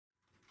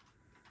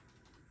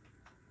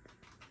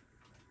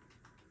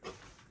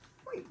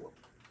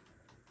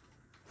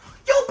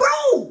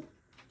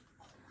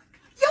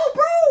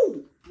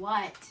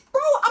What?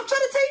 Bro, I'm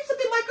trying to tell you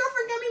something. My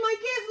girlfriend got me my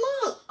gift.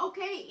 Look.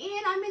 Okay,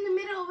 and I'm in the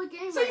middle of a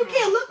game So you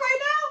can't look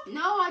right now?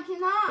 No, I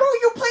cannot. Bro,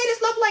 you played this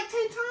level like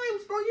 10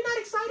 times, bro. You're not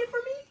excited for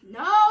me?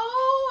 No,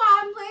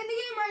 I'm playing the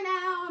game right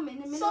now. I'm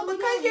in the middle of the game. So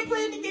because you're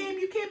playing the game,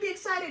 you can't be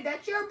excited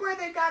that your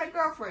brother got a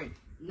girlfriend.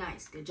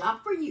 Nice. Good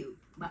job for you.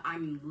 But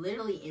I'm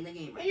literally in the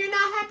game right now. And you're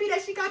not happy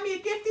that she got me a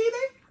gift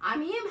either? I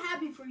am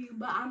happy for you,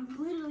 but I'm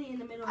literally in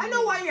the middle of the game. I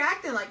know why you're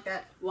acting like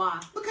that.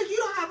 Why? Because you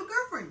don't have a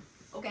girlfriend.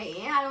 Okay,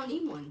 and I don't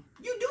need one.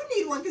 You do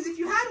need one, because if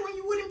you had one,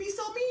 you wouldn't be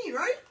so mean,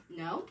 right?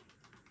 No.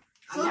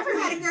 So if you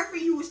had a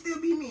girlfriend, you would still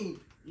be mean?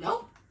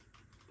 Nope.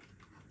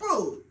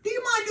 Bro, do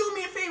you mind doing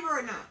me a favor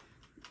or not?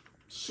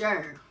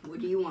 Sure. What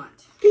do you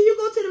want? Can you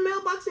go to the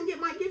mailbox and get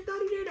my gift out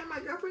of there that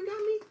my girlfriend got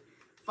me?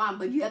 Fine,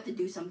 but you have to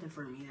do something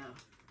for me, though.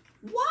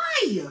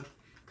 Why?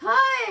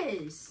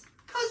 Cause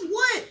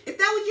what? If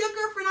that was your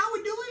girlfriend, I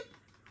would do it.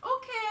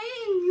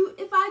 Okay, and you,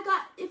 if I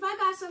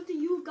got something,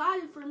 you got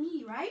it for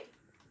me, right?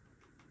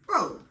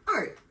 Bro, all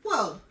right.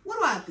 Well, what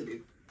do I have to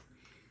do?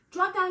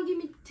 Drop down and give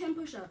me 10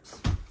 push-ups.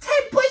 10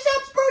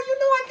 push-ups, bro? You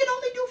know I can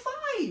only do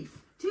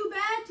 5. Too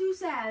bad, too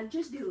sad.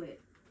 Just do it.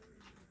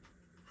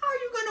 How are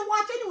you gonna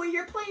watch anyway?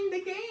 You're playing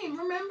the game,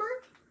 remember?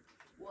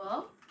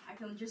 Well, I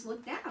can just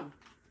look down.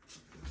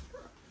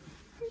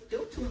 You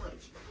do too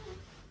much.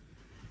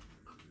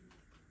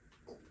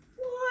 1,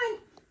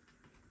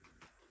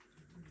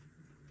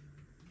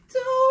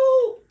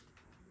 2.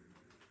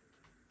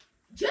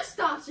 Just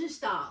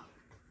stop.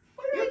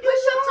 What did Your I do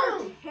push-ups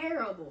wrong? are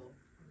terrible.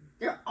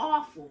 They're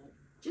awful.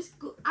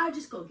 I'll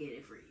just go get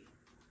it for you.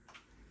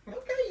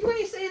 Okay, you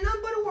ain't saying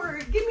nothing but a word.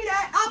 Give me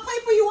that. I'll play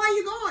for you while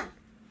you're gone.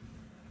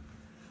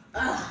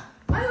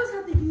 I always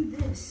have to do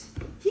this.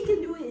 He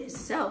can do it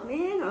himself,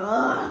 man.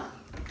 Man.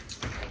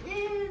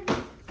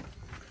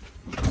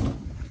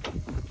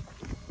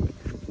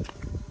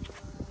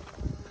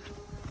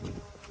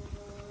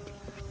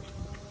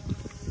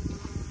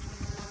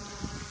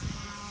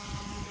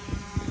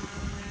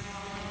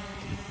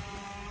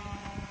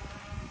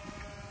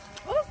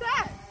 What's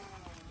that?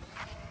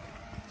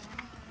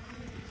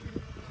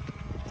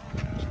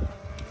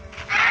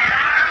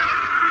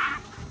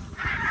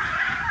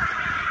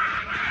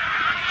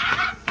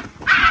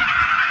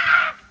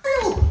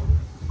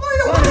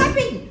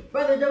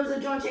 Brother, there was a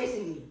drone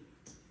chasing me.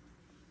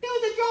 There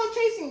was a drone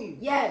chasing you.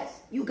 Yes,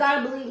 you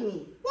gotta believe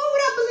me. Why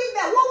would I believe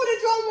that? What would a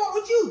drone want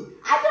with you?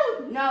 I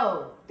don't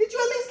know. Did you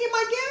at least get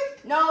my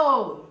gift?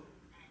 No.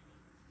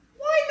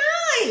 Why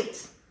not?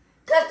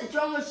 Because the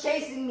drone was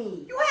chasing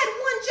me. You had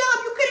one job.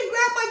 You couldn't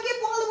grab my gift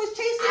while it was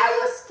chasing you. I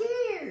was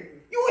scared.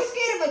 You were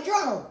scared of a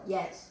drone.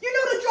 Yes. You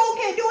know the drone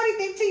can't do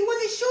anything to you. Was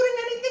it shooting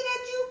anything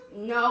at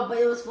you? No, but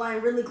it was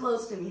flying really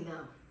close to me,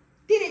 though.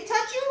 Did it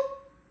touch you?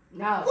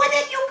 No. Well,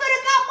 then you could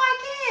have got my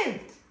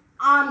gift.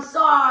 I'm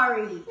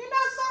sorry. You're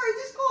not sorry.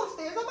 Just go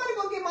upstairs. I'm about to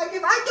go get my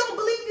gift. I don't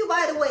believe you,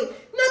 by the way.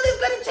 Nothing's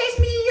going to chase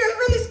me. You're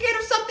really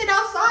scared of something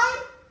outside?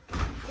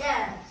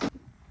 Yes.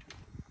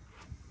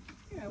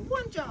 Yeah,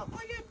 one job. All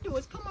you have to do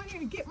is come out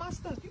here and get my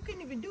stuff. You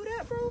couldn't even do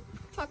that, bro?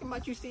 Talking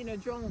about you seeing a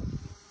drone.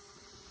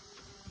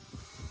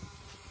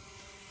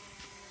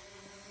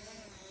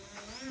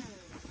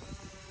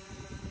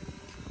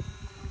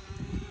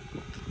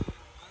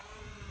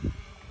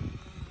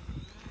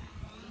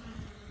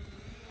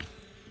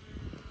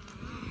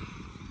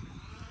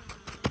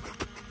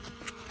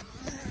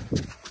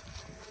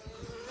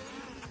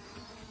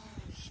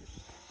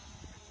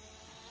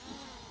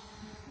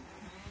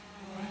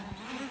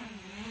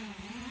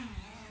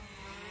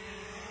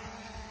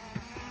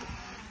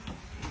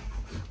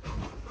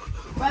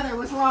 Brother,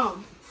 what's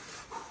wrong?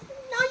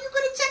 Now you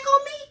gonna check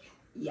on me?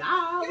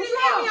 Yeah, You what's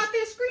didn't have me wrong? out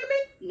there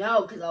screaming?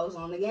 No, because I was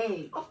on the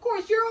game. Of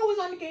course, you're always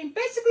on the game.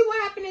 Basically,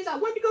 what happened is I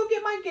went to go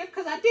get my gift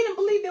because I didn't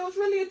believe there was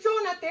really a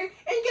drone out there.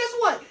 And guess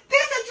what?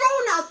 There's a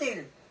drone out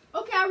there.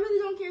 Okay, I really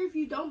don't care if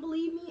you don't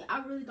believe me. I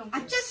really don't care.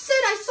 I just said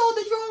I saw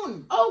the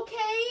drone.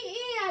 Okay,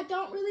 and I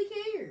don't really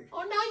care.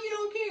 Oh, now you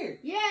don't care.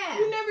 Yeah.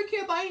 You never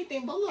care about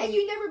anything, but look. And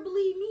you never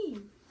believe me.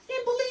 I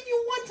didn't believe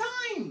you one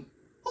time.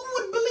 Who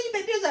would believe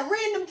that there's a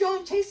random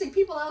drone chasing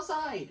people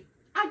outside?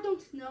 I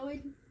don't know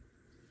it.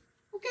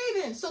 Okay,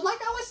 then. So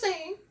like I was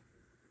saying,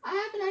 I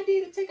have an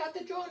idea to take out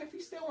the drone if you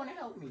still want to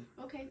help me.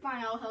 Okay,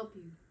 fine, I'll help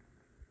you.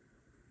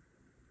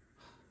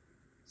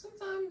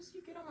 Sometimes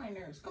you get on my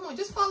nerves. Come on,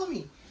 just follow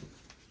me.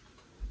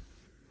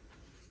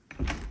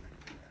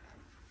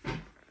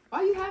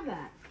 Why you have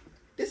that?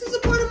 This is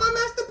a part of my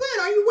master plan.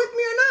 Are you with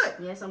me or not?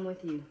 Yes, I'm with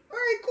you. All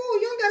right, cool.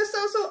 You don't got to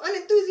sound so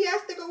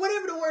unenthusiastic or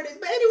whatever the word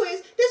is. But anyways,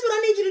 this is what I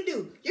need you to do.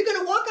 You're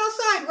going to walk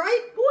outside,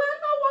 right? Boy,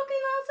 I'm not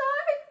walking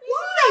outside. You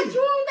Why? see that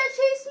drone that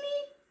chased me?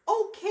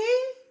 Okay.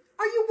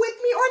 Are you with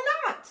me or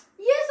not?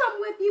 Yes,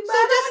 I'm with you, but So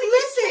I don't just want to get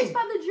listen. chased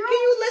by the drone.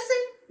 Can you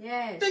listen?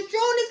 Yes. The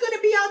drone is going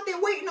to be out there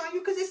waiting on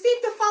you because it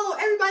seems to follow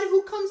everybody who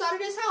comes out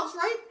of this house,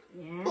 right?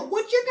 Yeah. But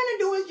what you're going to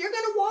do is you're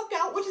going to walk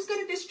out, which is going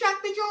to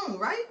distract the drone,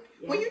 right?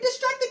 Yeah. When you